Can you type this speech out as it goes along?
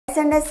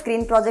S&S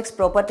screen projects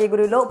property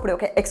గురులో ఇప్పుడు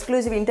ఒక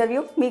exclusive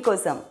interview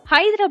మీకోసం.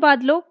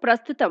 హైదరాబాద్ లో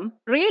ప్రస్తుతం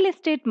రియల్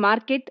ఎస్టేట్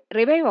మార్కెట్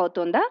రివైవ్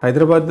అవుతుందా?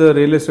 హైదరాబాద్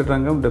రియల్ ఎస్టేట్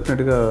రంగం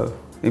డెఫినెట్గా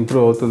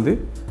ఇంప్రూవ్ అవుతుంది.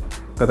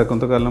 గత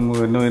కొంతకాలం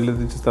ఎన్నో ఏళ్ళ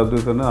నుంచి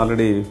చదువుతున్నా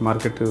ఆల్రెడీ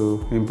మార్కెట్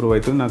ఇంప్రూవ్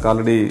అవుతుంది. నాకు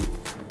ఆల్రెడీ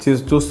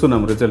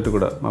చూస్తున్నాం రిజల్ట్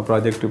కూడా. మా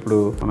ప్రాజెక్ట్ ఇప్పుడు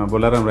మన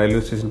బొల్లారం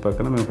రైల్వే స్టేషన్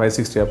పక్కన మేము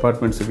 560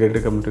 అపార్ట్మెంట్స్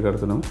గేటెడ్ కమ్యూనిటీ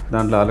కడుతున్నాం.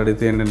 దాంట్లో ఆల్రెడీ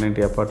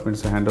 390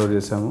 అపార్ట్మెంట్స్ హ్యాండ్ ఓవర్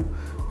చేశాము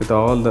with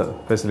all the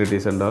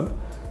facilities and all.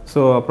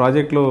 So ఆ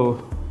ప్రాజెక్ట్లో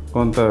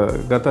కొంత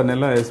గత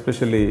నెల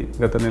ఎస్పెషల్లీ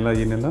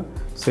ఈ నెల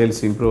సేల్స్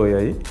ఇంప్రూవ్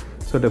అయ్యాయి.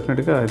 సో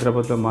డెఫినెట్గా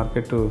హైదరాబాద్లో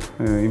మార్కెట్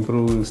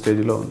ఇంప్రూవింగ్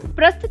స్టేజ్లో ఉంది.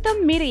 ప్రస్తుతం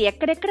మీరు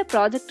ఎక్కడెక్కడ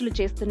ప్రాజెక్టులు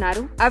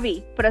చేస్తున్నారు? అవి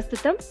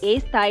ప్రస్తుతం ఏ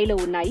స్థాయిలో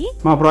ఉన్నాయి?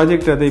 మా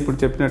ప్రాజెక్ట్ అదే ఇప్పుడు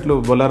చెప్పినట్లు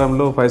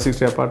బొల్లారంలో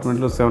 560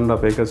 అపార్ట్మెంట్లు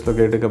 7.5 acres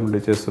గేటెడ్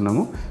కమ్యూనిటీ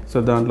చేస్తున్నాము.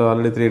 సో దాంట్లో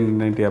ఆల్రెడీ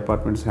 390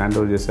 అపార్ట్మెంట్స్ హ్యాండ్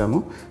ఓవర్ చేశాము.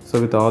 So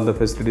with all the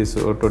facilities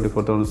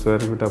 24,000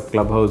 square feet of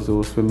club house,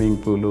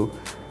 swimming pool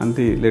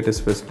అన్ని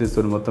లేటెస్ట్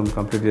ఫెసిలిటీస్తో మొత్తం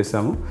కంప్లీట్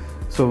చేశాము.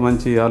 సో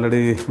మంచి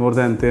already more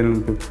than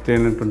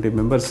 320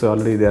 members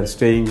already they are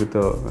staying with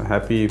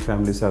happy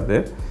families are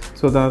there.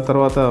 So దాని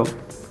తర్వాత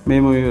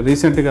మేము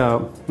రీసెంట్గా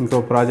ఇంకో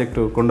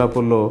project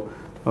కొండాపూర్లో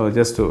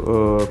just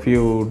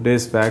few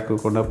days back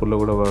కొండాపూర్లో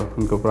కూడా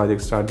ఇంకో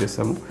ప్రాజెక్ట్ స్టార్ట్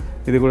చేసాము.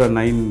 ఇది కూడా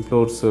 9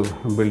 floors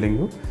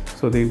బిల్డింగు.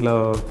 సో దీంట్లో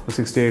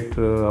 68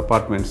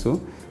 అపార్ట్మెంట్స్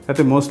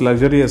అయితే మోస్ట్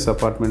లగ్జరియస్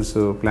అపార్ట్మెంట్స్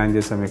ప్లాన్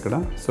చేసాము ఇక్కడ.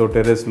 So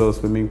టెర్రస్లో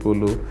swimming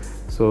pool,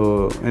 so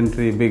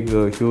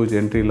huge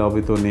entry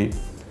లాబీతోని,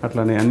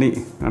 అట్లానే అన్ని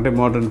అంటే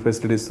మోడర్న్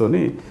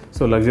ఫెసిలిటీస్తోని.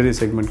 సో లగ్జరీ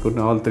సెగ్మెంట్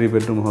కూడా all 3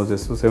 bedroom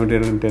houses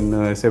 710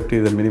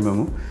 SFT the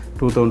minimum,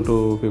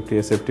 2,250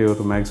 SFT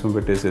వరకు మ్యాక్సిమం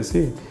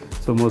పెట్టేసేసి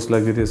సో మోస్ట్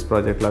లగ్జరియస్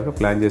ప్రాజెక్ట్ లాగా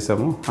ప్లాన్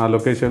చేసాము. ఆ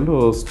లొకేషన్లో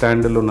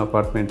స్టాండర్లోన్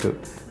apartment,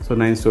 so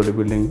 9 story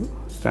building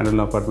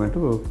స్టాండర్లోన్ apartment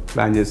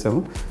plan చేసాము.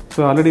 సో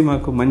ఆల్రెడీ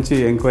మాకు మంచి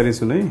ఎంక్వైరీస్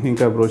ఉన్నాయి.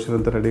 ఇంకా బ్రోషర్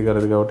అంతా రెడీ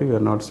కాలేదు కాబట్టి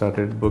వీఆర్ నాట్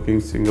స్టార్టెడ్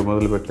బుకింగ్స్, ఇంకా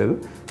మొదలు పెట్టలేదు.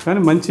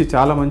 కానీ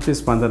చాలా మంచి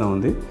స్పందన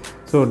ఉంది.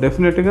 సో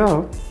డెఫినెట్గా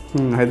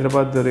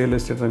హైదరాబాద్ రియల్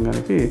ఎస్టేట్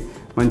రంగానికి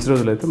మంచి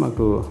రోజులు అయితే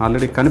మాకు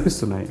ఆల్రెడీ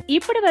కనిపిస్తున్నాయి.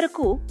 ఇప్పటి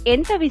వరకు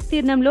ఎంత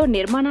విస్తీర్ణంలో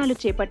నిర్మాణాలు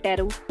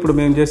చేపట్టారు? ఇప్పుడు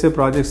మేము చేసే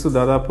ప్రాజెక్ట్స్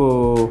దాదాపు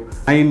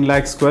 9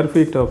 lakh square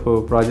feet of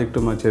project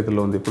మా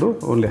చేతిలో ఉంది ఇప్పుడు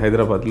ఓన్లీ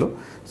హైదరాబాద్లో.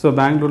 సో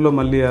బెంగళూరులో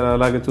మళ్ళీ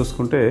అలాగే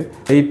చూసుకుంటే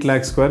 8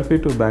 lakh square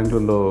feet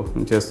బెంగళూరులో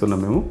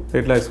చేస్తున్నాం మేము.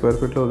 8 lakh square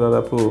feetలో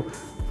దాదాపు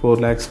 4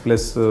 lakhs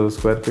plus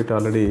square feet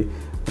already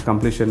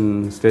completion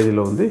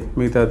స్టేజ్లో ఉంది.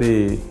 మిగతాది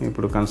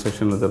ఇప్పుడు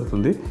కన్స్ట్రక్షన్లో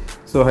జరుగుతుంది.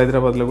 సో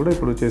హైదరాబాద్లో కూడా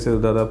ఇప్పుడు చేసేది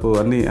దాదాపు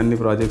అన్ని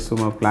ప్రాజెక్ట్స్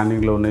మా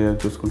ప్లానింగ్లో ఉన్నాయని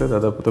చూసుకుంటే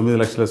దాదాపు 9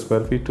 లక్షల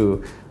స్క్వేర్ ఫీట్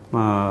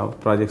మా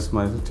ప్రాజెక్ట్స్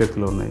మా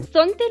చేతిలో ఉన్నాయి.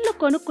 సొంతిల్లు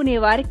కొనుక్కునే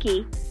వారికి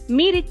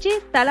మీరిచ్చే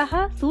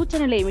సలహా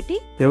సూచనలు ఏమిటి?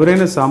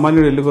 ఎవరైనా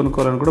సామాన్యుడు ఇల్లు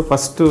కొనుక్కోవాలని కూడా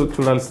ఫస్ట్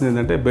చూడాల్సింది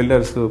ఏంటంటే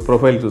బిల్డర్స్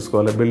ప్రొఫైల్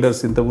చూసుకోవాలి.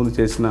 బిల్డర్స్ ఇంతకుముందు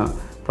చేసిన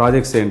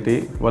ప్రాజెక్ట్స్ ఏంటి,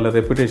 వాళ్ళ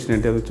రెప్యుటేషన్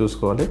ఏంటి అది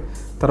చూసుకోవాలి.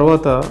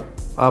 తర్వాత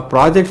ఆ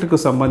ప్రాజెక్టుకు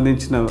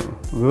సంబంధించిన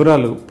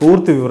వివరాలు,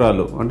 పూర్తి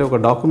వివరాలు అంటే ఒక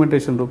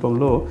డాక్యుమెంటేషన్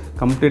రూపంలో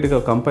కంప్లీట్గా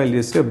కంపైల్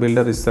చేసి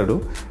బిల్డర్ ఇస్తాడు.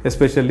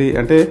 ఎస్పెషల్లీ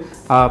అంటే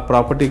ఆ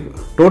ప్రాపర్టీ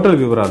టోటల్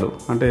వివరాలు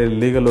అంటే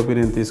లీగల్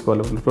ఒపీనియన్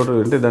తీసుకోవాలి. టోటల్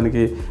అంటే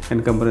దానికి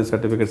ఎన్కంబరెన్స్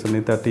సర్టిఫికేట్స్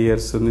అన్ని 30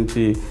 years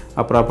నుంచి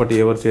ఆ ప్రాపర్టీ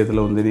ఎవరి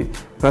చేతిలో ఉంది.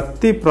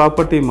 ప్రతి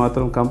ప్రాపర్టీ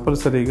మాత్రం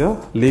కంపల్సరీగా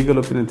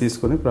లీగల్ ఒపీనియన్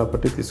తీసుకొని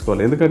ప్రాపర్టీ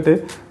తీసుకోవాలి. ఎందుకంటే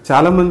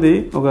చాలామంది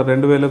ఒక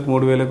 2,000,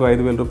 3,000,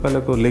 5,000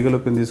 రూపాయలకు లీగల్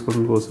ఒపీనియన్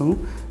తీసుకోవడం కోసం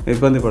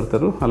ఇబ్బంది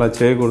పడతారు. అలా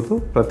చేయకూడదు.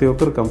 ప్రతి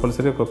ఒక్కరు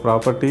కంపల్సరీ ఒక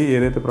ప్రాపర్టీ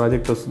ఏదైతే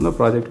ప్రాజెక్ట్ వస్తుందో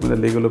ప్రాజెక్ట్ మీద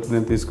లీగల్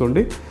ఒపీనియన్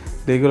తీసుకోండి.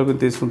 లీగల్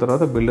ఒపీనియన్ తీసుకున్న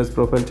తర్వాత బిల్డర్స్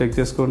ప్రొఫైల్ చెక్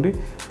చేసుకోండి.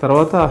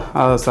 తర్వాత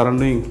ఆ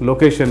surrounding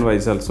location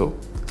wise also,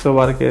 so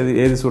వారికి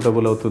ఏది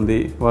సూటబుల్ అవుతుంది,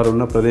 వారు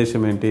ఉన్న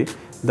ప్రదేశం ఏంటి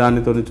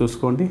దానితో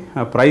చూసుకోండి.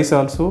 ఆ ప్రైస్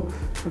ఆల్సో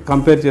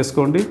కంపేర్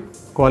చేసుకోండి,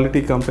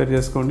 క్వాలిటీ కంపేర్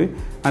చేసుకోండి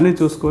అని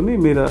చూసుకొని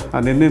మీరు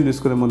ఆ నిర్ణయం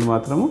తీసుకునే ముందు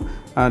మాత్రము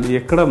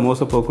ఎక్కడ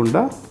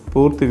మోసపోకుండా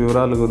పూర్తి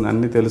వివరాలు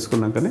అన్నీ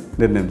తెలుసుకున్నాకనే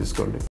నిర్ణయం తీసుకోండి.